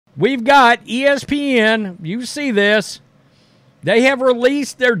we've got ESPN. You see this. They have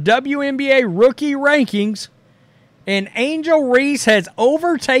released their WNBA rookie rankings, and Angel Reese has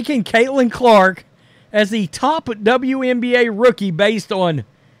overtaken Caitlin Clark as the top WNBA rookie based on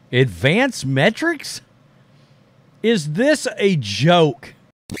advanced metrics? Is this a joke?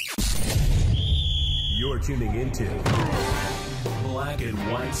 You're tuning into Black and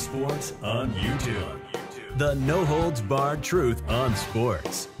White Sports on YouTube. The no-holds-barred truth on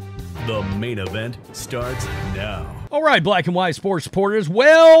sports. The main event starts now. All right, Black and White Sports supporters.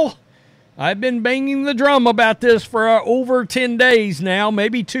 Well, I've been banging the drum about this for over 10 days now,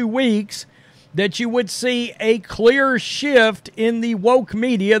 maybe 2 weeks, that you would see a clear shift in the woke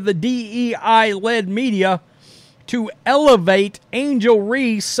media, the DEI-led media, to elevate Angel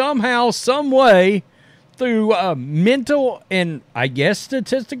Reese somehow, some way, through mental and, I guess,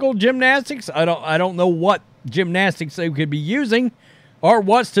 statistical gymnastics. I don't know what gymnastics they could be using or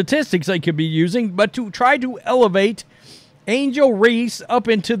what statistics they could be using, but to try to elevate Angel Reese up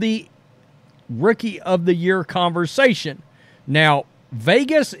into the Rookie of the Year conversation. Now,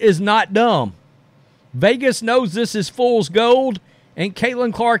 Vegas is not dumb. Vegas knows this is fool's gold, and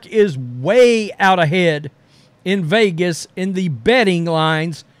Caitlin Clark is way out ahead in Vegas in the betting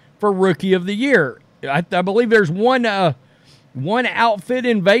lines for Rookie of the Year. I believe there's one outfit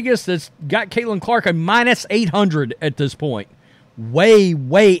in Vegas that's got Caitlin Clark a minus 800 at this point. Way,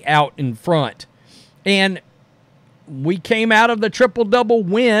 way out in front. And we came out of the triple-double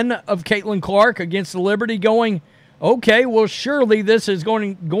win of Caitlin Clark against the Liberty going, okay, well, surely this is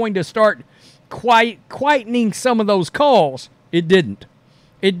going to start quietening some of those calls. It didn't.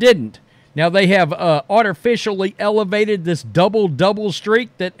 It didn't. Now, they have artificially elevated this double-double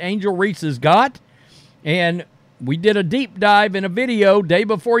streak that Angel Reese has got. And we did a deep dive in a video day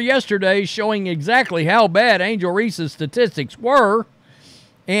before yesterday showing exactly how bad Angel Reese's statistics were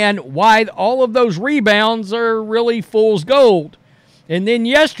and why all of those rebounds are really fool's gold. And then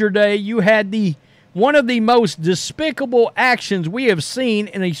yesterday you had one of the most despicable actions we have seen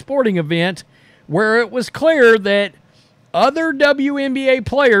in a sporting event where it was clear that other WNBA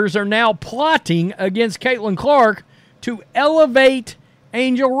players are now plotting against Caitlin Clark to elevate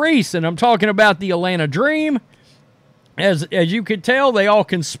Angel Reese. And I'm talking about the Atlanta Dream. As you could tell, they all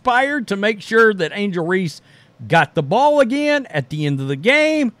conspired to make sure that Angel Reese got the ball again at the end of the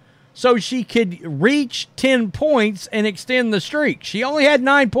game so she could reach 10 points and extend the streak. She only had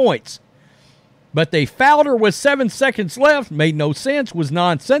 9 points. But they fouled her with 7 seconds left, made no sense, was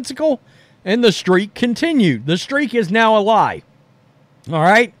nonsensical, and the streak continued. The streak is now a lie. All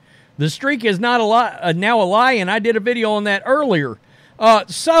right? The streak is not now a lie, and I did a video on that earlier.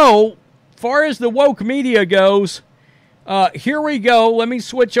 So, far as the woke media goes, here we go. Let me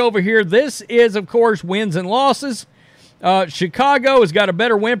switch over here. This is, of course, wins and losses. Chicago has got a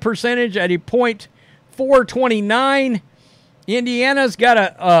better win percentage at a .429. Indiana's got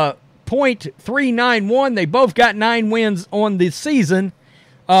a .391. They both got 9 wins on the season.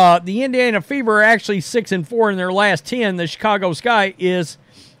 The Indiana Fever are actually 6-4 in their last 10. The Chicago Sky is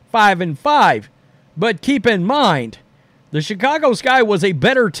 5-5. But keep in mind, the Chicago Sky was a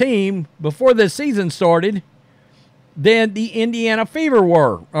better team before the season started than the Indiana Fever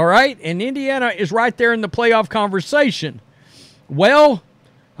were, all right? And Indiana is right there in the playoff conversation. Well,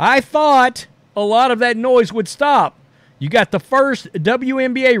 I thought a lot of that noise would stop. You got the first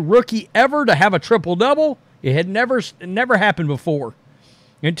WNBA rookie ever to have a triple-double. It had never happened before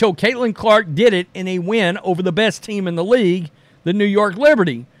until Caitlin Clark did it in a win over the best team in the league, the New York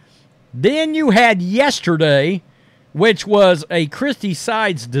Liberty. Then you had yesterday, which was a Christy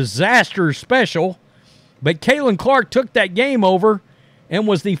Sides disaster special, but Caitlin Clark took that game over and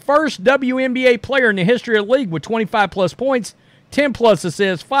was the first WNBA player in the history of the league with 25-plus points, 10-plus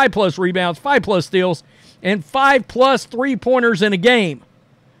assists, 5-plus rebounds, 5-plus steals, and 5-plus three-pointers in a game.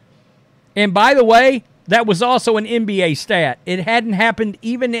 And by the way, that was also an NBA stat. It hadn't happened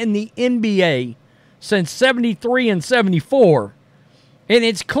even in the NBA since 73 and 74. And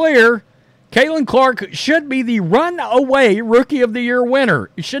it's clear Caitlin Clark should be the runaway Rookie of the Year winner.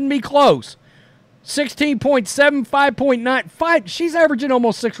 It shouldn't be close. 16.7, 5.9. She's averaging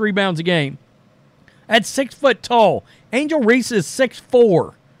almost 6 rebounds a game. At 6 foot tall. Angel Reese is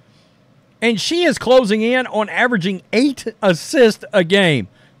 6'4". And she is closing in on averaging 8 assists a game.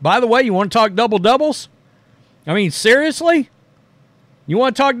 By the way, you want to talk double-doubles? I mean, seriously? You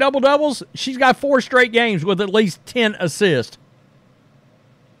want to talk double-doubles? She's got 4 straight games with at least 10 assists.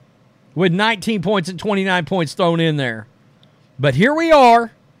 With 19 points and 29 points thrown in there. But here we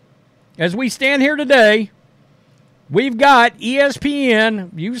are. As we stand here today, we've got ESPN.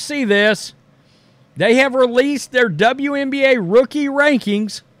 You see this. They have released their WNBA rookie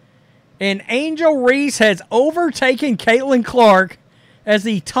rankings. And Angel Reese has overtaken Caitlin Clark as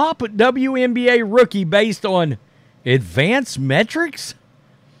the top WNBA rookie based on advanced metrics?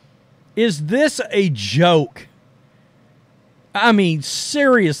 Is this a joke? I mean,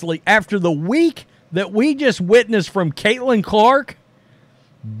 seriously, after the week that we just witnessed from Caitlin Clark,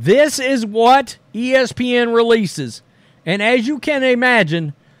 this is what ESPN releases. And as you can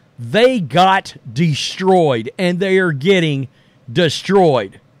imagine, they got destroyed, and they are getting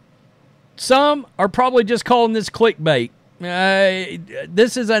destroyed. Some are probably just calling this clickbait.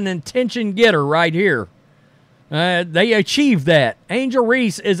 This is an intention getter right here. They achieved that. Angel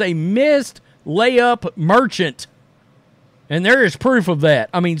Reese is a missed layup merchant. And there is proof of that.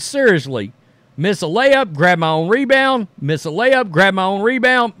 I mean, seriously. Miss a layup, grab my own rebound. Miss a layup, grab my own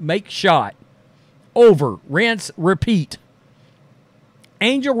rebound. Make shot. Over. Rinse. Repeat.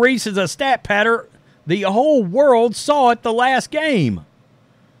 Angel Reese is a stat pattern. The whole world saw it the last game.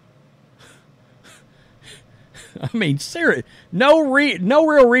 I mean, serious. No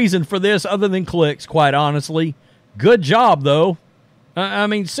real reason for this other than clicks, quite honestly. Good job, though. I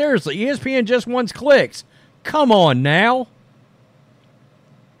mean, seriously, ESPN just wants clicks. Come on now.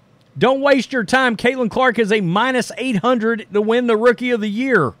 Don't waste your time. Caitlin Clark is a minus 800 to win the Rookie of the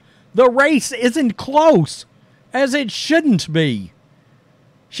Year. The race isn't close, as it shouldn't be.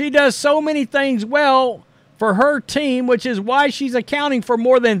 She does so many things well for her team, which is why she's accounting for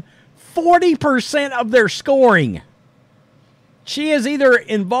more than 40% of their scoring. She is either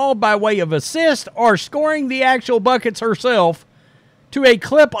involved by way of assist or scoring the actual buckets herself to a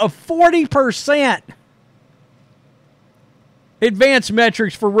clip of 40%. Advanced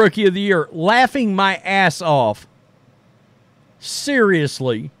metrics for Rookie of the Year. Laughing my ass off.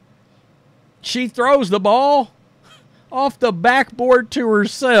 Seriously. She throws the ball off the backboard to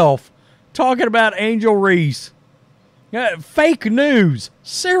herself. Talking about Angel Reese. Fake news.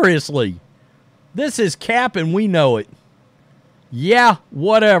 Seriously. This is cap and we know it. Yeah,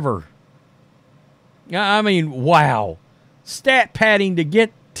 whatever. I mean, wow. Stat padding to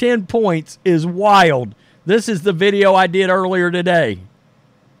get 10 points is wild. This is the video I did earlier today.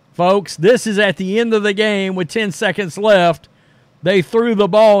 Folks, this is at the end of the game with 10 seconds left. They threw the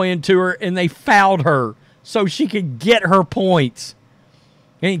ball into her and they fouled her so she could get her points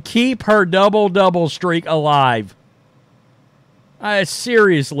and keep her double-double streak alive.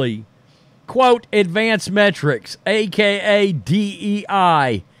 Seriously. Quote, advanced metrics, a.k.a.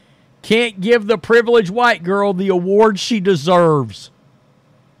 DEI. Can't give the privileged white girl the award she deserves.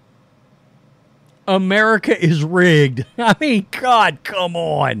 America is rigged. I mean, God, come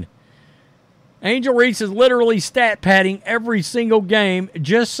on. Angel Reese is literally stat padding every single game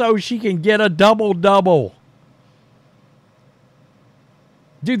just so she can get a double-double.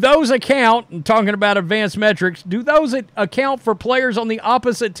 Do those account, I'm talking about advanced metrics, do those account for players on the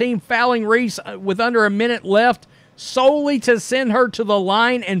opposite team fouling Reese with under a minute left solely to send her to the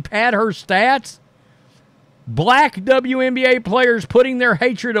line and pad her stats? Black WNBA players putting their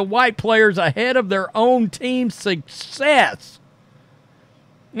hatred of white players ahead of their own team's success.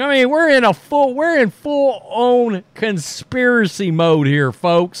 I mean, we're in full-on conspiracy mode here,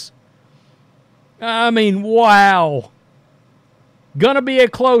 folks. I mean, wow. Gonna be a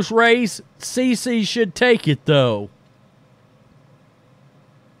close race. CC should take it, though.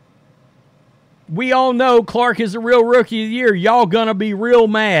 We all know Clark is the real Rookie of the Year. Y'all gonna be real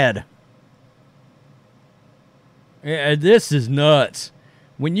mad. Yeah, this is nuts.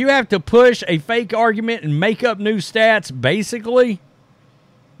 When you have to push a fake argument and make up new stats, basically,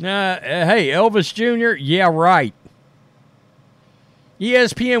 hey, Elvis Jr., yeah, right.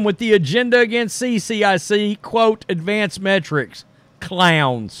 ESPN with the agenda against CCIC, quote, advanced metrics.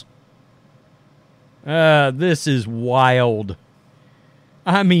 Clowns. This is wild.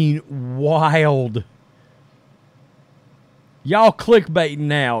 I mean, wild. Y'all clickbaiting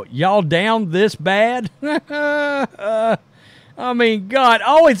now. Y'all down this bad? I mean, God.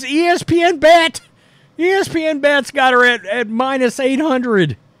 Oh, it's ESPN Bet. ESPN Bet's got her at minus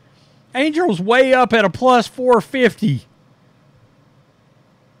 800. Angel's way up at a plus 450.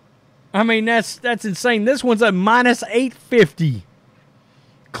 I mean, that's insane. This one's a minus 850.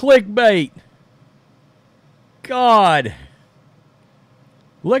 Clickbait. God.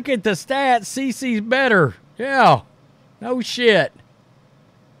 Look at the stats. CC's better. Yeah. No shit.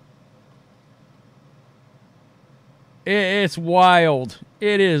 It's wild.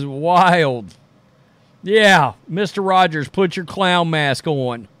 It is wild. Yeah. Mr. Rogers, put your clown mask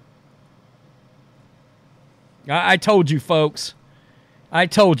on. I told you, folks. I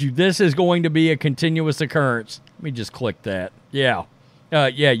told you this is going to be a continuous occurrence. Let me just click that. Yeah.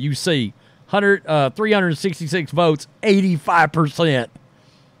 Yeah, you see. 366 votes, 85%.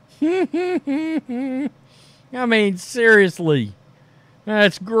 I mean, seriously.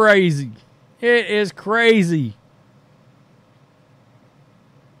 That's crazy. It is crazy.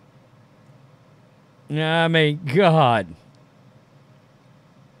 I mean, God.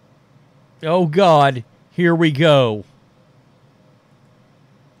 Oh, God. Here we go.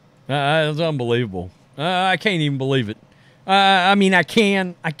 It's unbelievable. I can't even believe it. I mean, I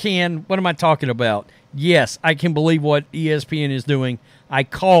can. What am I talking about? Yes, I can believe what ESPN is doing. I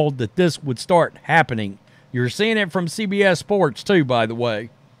called that this would start happening. You're seeing it from CBS Sports, too, by the way.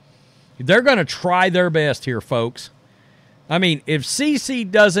 They're going to try their best here, folks. I mean, if CC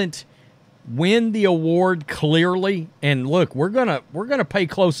doesn't win the award clearly, and look, we're gonna pay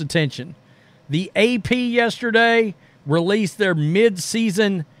close attention. The AP yesterday released their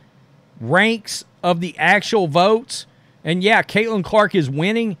mid-season ranks of the actual votes, and yeah, Caitlin Clark is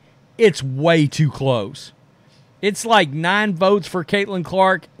winning. It's way too close. It's like 9 votes for Caitlin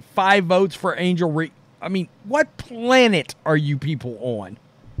Clark, 5 votes for Angel Reese. I mean, what planet are you people on?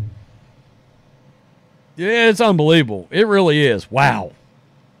 It's unbelievable. It really is. Wow.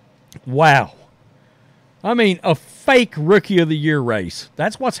 Wow. I mean, a fake Rookie of the Year race.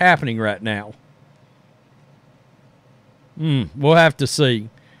 That's what's happening right now. We'll have to see.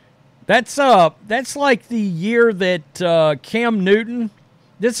 That's like the year that Cam Newton,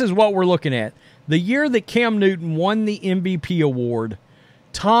 this is what we're looking at. The year that Cam Newton won the MVP award,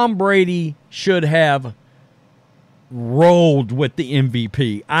 Tom Brady should have rolled with the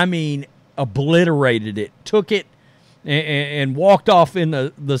MVP. I mean, obliterated it, took it, and walked off in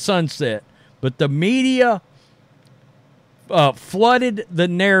the sunset. But the media flooded the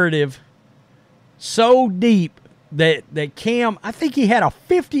narrative so deep that Cam, I think he had a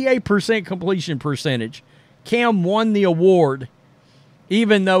 58% completion percentage. Cam won the award,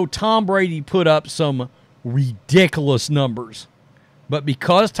 even though Tom Brady put up some ridiculous numbers. But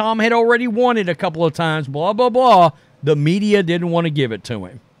because Tom had already won it a couple of times, blah, blah, blah, the media didn't want to give it to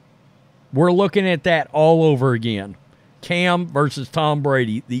him. We're looking at that all over again. Cam versus Tom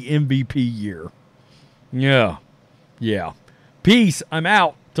Brady, the MVP year. Yeah. Peace. I'm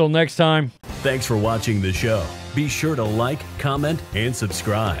out. Till next time. Thanks for watching the show. Be sure to like, comment, and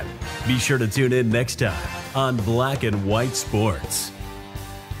subscribe. Be sure to tune in next time on Black and White Sports.